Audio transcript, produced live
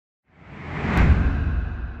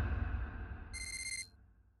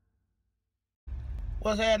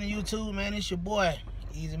What's happening, YouTube, man? It's your boy,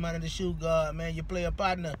 Easy Money the Shoe God, man. Your player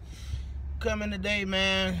partner. Coming today,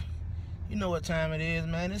 man. You know what time it is,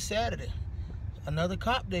 man. It's Saturday. Another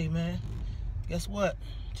cop day, man. Guess what?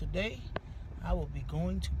 Today, I will be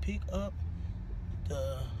going to pick up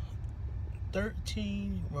the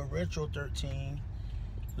Retro 13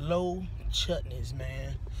 low chutneys,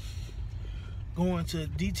 man. Going to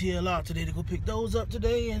DTLR today to go pick those up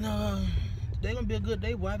today, and they're gonna be a good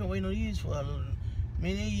day. Boy, I've been waiting on these for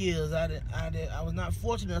many years. I was not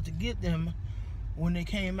fortunate enough to get them when they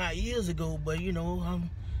came out years ago, but you know, I'm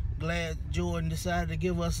glad Jordan decided to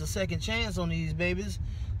give us a second chance on these babies.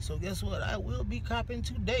 So guess what? I will be copping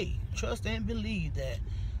today. Trust and believe that.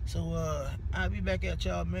 So I'll be back at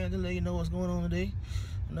y'all, man, to let you know what's going on today.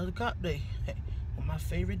 Another cop day. Hey, one of my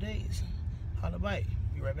favorite days. Holla bite.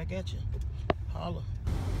 Be right back at you. Holla.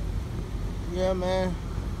 Yeah, man.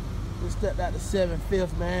 Just stepped out the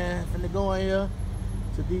 7th, man. Finna go in here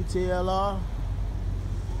to DTLR.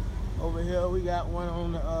 Over here we got one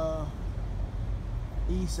on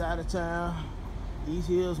the east side of town, East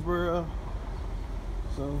Hillsboro.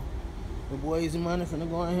 So the boys and money finna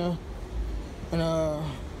go in here and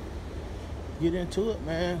get into it,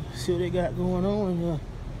 man. See what they got going on. And,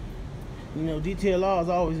 you know, DTLR is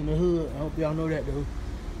always in the hood. I hope y'all know that though.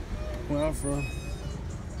 Where I'm from.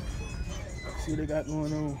 See what they got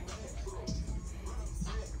going on.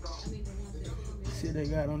 See what they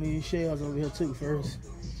got on these shelves over here too first.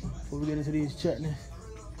 Before we get into these chutneys.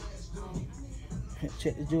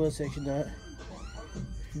 Check the jewelry section out.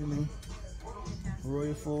 You know.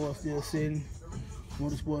 Royal Ford still sitting.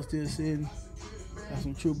 Motorsport still sitting. Got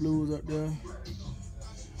some True Blues up there.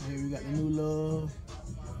 Here we got the New Love.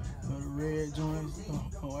 Got the red joints.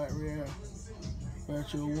 White red.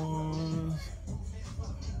 Retro ones.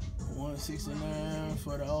 169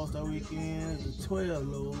 for the All-Star weekend. The 12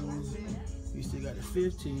 lows. We still got the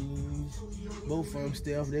 15s. Both of them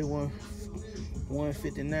stealth. They won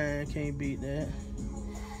 159. Can't beat that.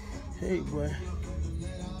 Hey, boy.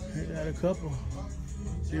 They got a couple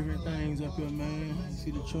different things up here, man. You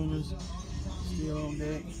see the tuners still on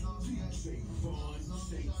deck.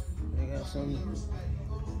 They got some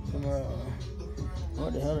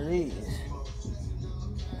what the hell are these?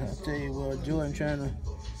 I'll tell you what, Jordan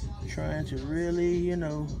trying to really, you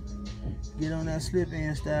know, get on that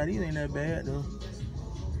slip-in style. These ain't that bad though.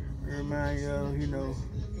 Remind you of, you know,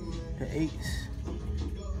 the 8s.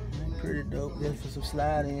 They're pretty dope. Just for some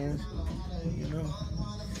slide-ins, you know.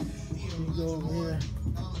 We go over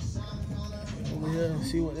here and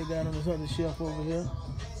see what they got on this other shelf over here.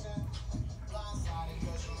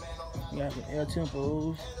 We got the air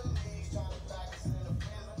tempos.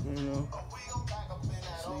 You know.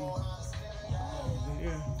 See over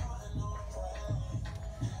here.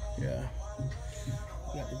 Yeah.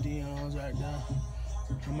 Got the Dion's right there.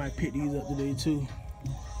 I might pick these up today too.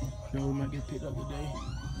 You know, we might get picked up today.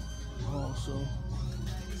 Also,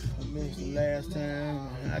 I missed the last time.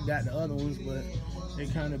 I got the other ones, but they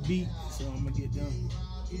kind of beat, so I'm gonna get them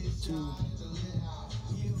too.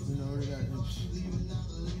 You know, they got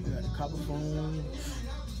the copper phone.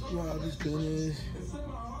 Wow, this goodness.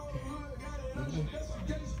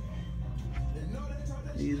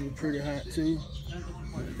 These were pretty hot too.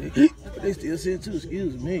 They still sitting too.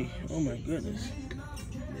 Excuse me. Oh my goodness.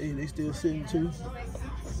 They still sitting too.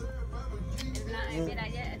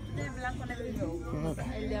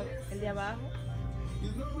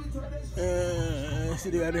 See,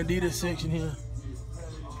 they got the Adidas section here.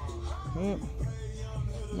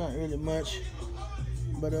 Not really much,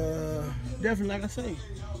 but definitely, like I say,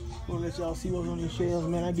 we'll let y'all see what's on these shelves,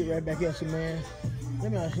 man. I get right back at you, man.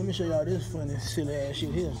 Let me show y'all this funny, silly ass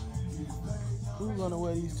shit here. Who's gonna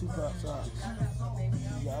wear these Tupac socks?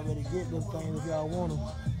 Y'all better get them things if y'all want them.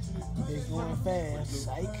 It's going fast,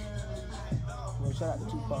 psych. Well, shout out to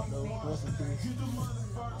Tupac though, rest in peace.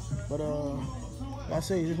 But like I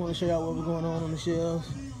say, just want to show y'all what was going on the shelves.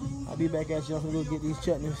 I'll be back at y'all. I'm gonna go get these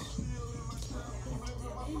chutneys.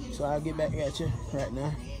 So I'll get back at you right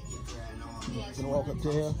now. I'm gonna walk up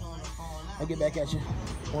to here. I'll get back at you.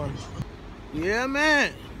 One. Yeah,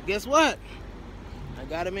 man. Guess what? I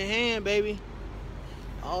got them in hand, baby.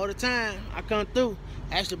 All the time. I come through.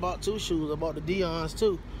 I actually bought 2 shoes. I bought the Dion's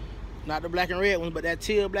too. Not the black and red ones, but that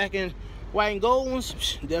teal, black and white and gold ones,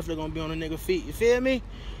 definitely gonna be on the nigga feet. You feel me?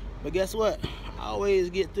 But guess what? I always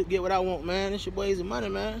get what I want, man. It's your boys and money,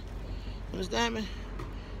 man. Understand me?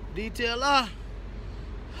 DTLR.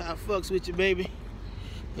 I fucks with you, baby.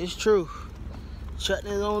 It's true.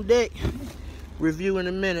 Chutney's on deck. Review in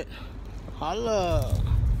a minute. Holla.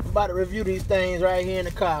 I'm about to review these things right here in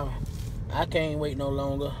the car. I can't wait no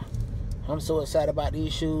longer. I'm so excited about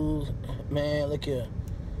these shoes. Man, look here.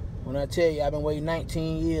 When I tell you, I've been waiting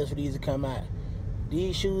 19 years for these to come out.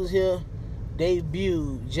 These shoes here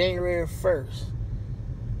debuted January 1st,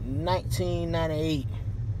 1998.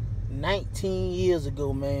 19 years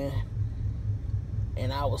ago, man.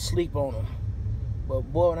 And I was asleep on them.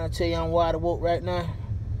 But boy, when I tell you I'm wide awake right now,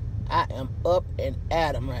 I am up and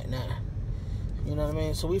at them right now. You know what I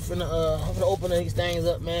mean? So I'm finna open these things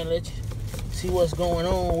up, man. Let you see what's going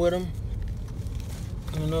on with them.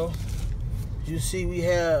 You know, you see we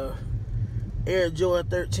have Air Jordan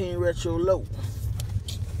 13 Retro Low.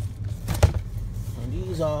 And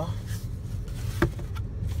these are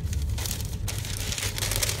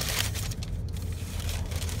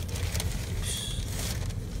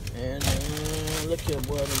and look here,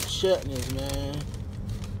 boy, them chutneys, man.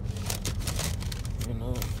 You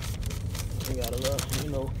know, they got a little, you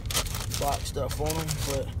know, box stuff on them,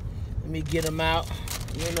 but let me get them out,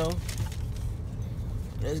 you know.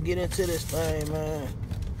 Let's get into this thing, man.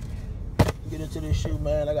 Get into this shoe,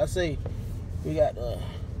 man. Like I say, we got the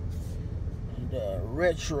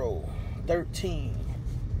Retro 13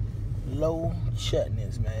 Low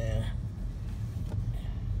Chutneys, man.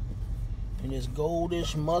 And this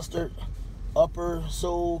goldish mustard upper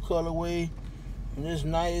sole colorway. And this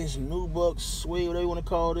nice nubuck suede, whatever you want to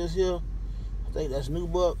call this here. I think that's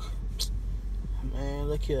nubuck. Man,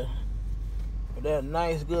 look here. With that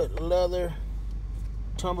nice, good leather.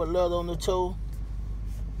 Tumbled leather on the toe.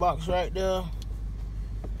 Box right there.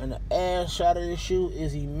 And the ass shot of this shoe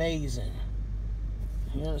is amazing.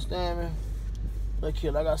 You understand me? Look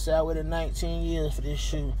here, like I said, I waited 19 years for this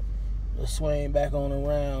shoe to swing back on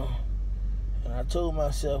around. And I told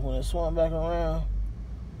myself when it swung back around,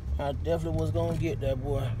 I definitely was gonna get that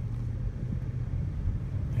boy.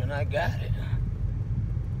 And I got it.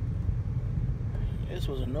 This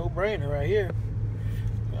was a no-brainer right here.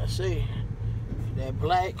 I see that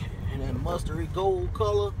black and that mustardy gold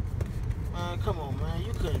color. Man, come on, man.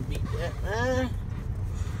 You couldn't beat that, man.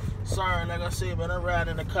 Sorry, like I said, man, I'm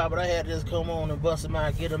riding in the car, but I had to just come on and bust them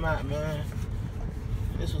out, get them out, man.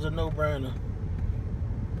 This was a no-brainer.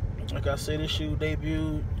 Like I said, this shoe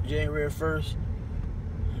debuted January 1st,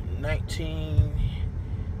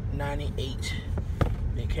 1998.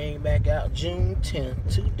 It came back out June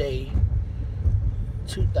 10th, today,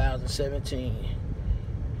 2017.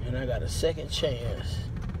 And I got a second chance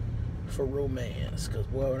for romance. Because,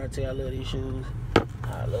 boy, when I tell you I love these shoes,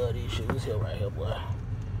 I love these shoes here right here, boy.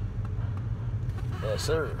 Yes,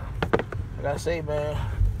 sir. Like I say, man,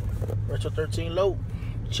 Retro 13 Low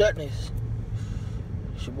Chutneys.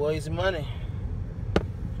 It's your boy Easy Money.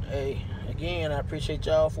 Hey, again, I appreciate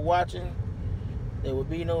y'all for watching. There would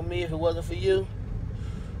be no me if it wasn't for you.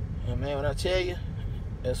 And man, when I tell you,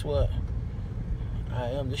 guess what? I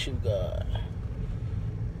am the shoe god.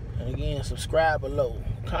 And again, subscribe below,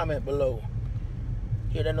 comment below,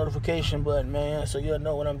 hit that notification button, man, so you'll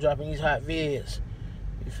know when I'm dropping these hot vids.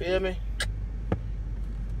 You feel me?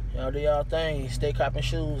 Y'all do y'all thing. Stay copping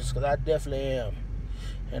shoes, because I definitely am.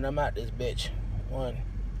 And I'm out this bitch. One.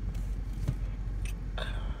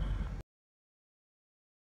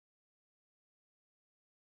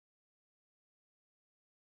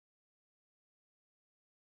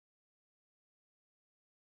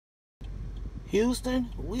 Houston,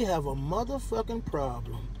 we have a motherfucking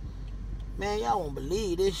problem. Man, y'all won't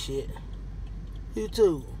believe this shit. You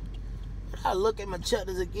too. I look at my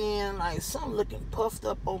chutneys again, like something looking puffed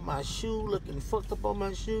up on my shoe, looking fucked up on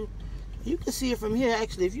my shoe. You can see it from here,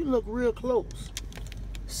 actually, if you look real close.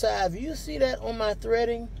 Side view, you see that on my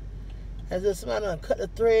threading? As if somebody done cut the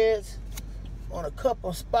threads on a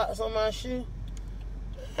couple spots on my shoe.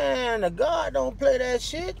 Man, the guard don't play that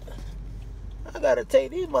shit. I gotta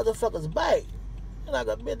take these motherfuckers back. Like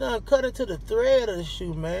a bit done cut into the thread of the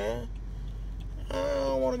shoe, man. I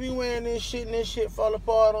don't want to be wearing this shit and this shit fall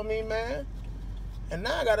apart on me, man. And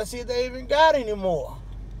now I gotta see if they even got any more.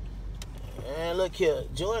 And look here,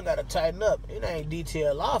 Jordan gotta tighten up. It ain't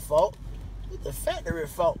DTLR fault. It's the factory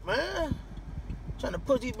fault, man. Trying to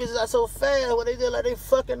push these bitches out so fast when they look like they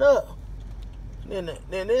fucking up. Then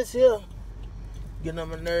this here, getting on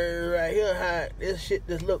my nerve right here, how this shit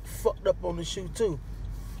just look fucked up on the shoe too.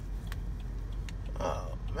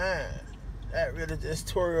 Oh man, that really just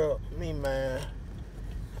tore up me, man.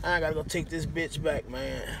 I gotta go take this bitch back,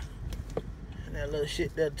 man. And that little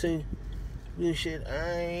shit there too. Blue shit,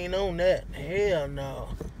 I ain't on that. Hell no.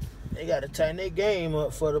 They gotta tighten their game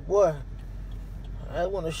up for the boy. I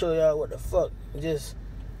want to show y'all what the fuck just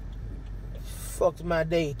fucked my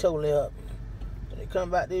day totally up. When they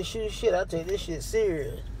come back this shoe shit, I take this shit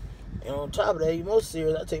serious. And on top of that, even more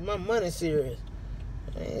serious, I take my money serious.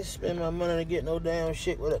 I ain't spend my money to get no damn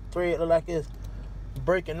shit with a thread look like this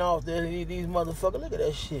breaking off these motherfuckers. Look at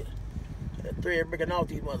that shit. That thread breaking off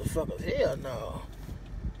these motherfuckers. Hell no.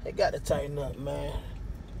 They got to tighten up, man.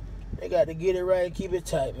 They got to get it right and keep it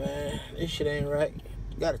tight, man. This shit ain't right.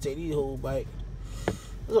 Got to take these whole bike. That's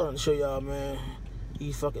what I'm going to show y'all, man.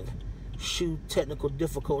 These fucking shoe technical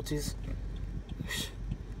difficulties.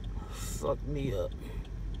 Fuck me up.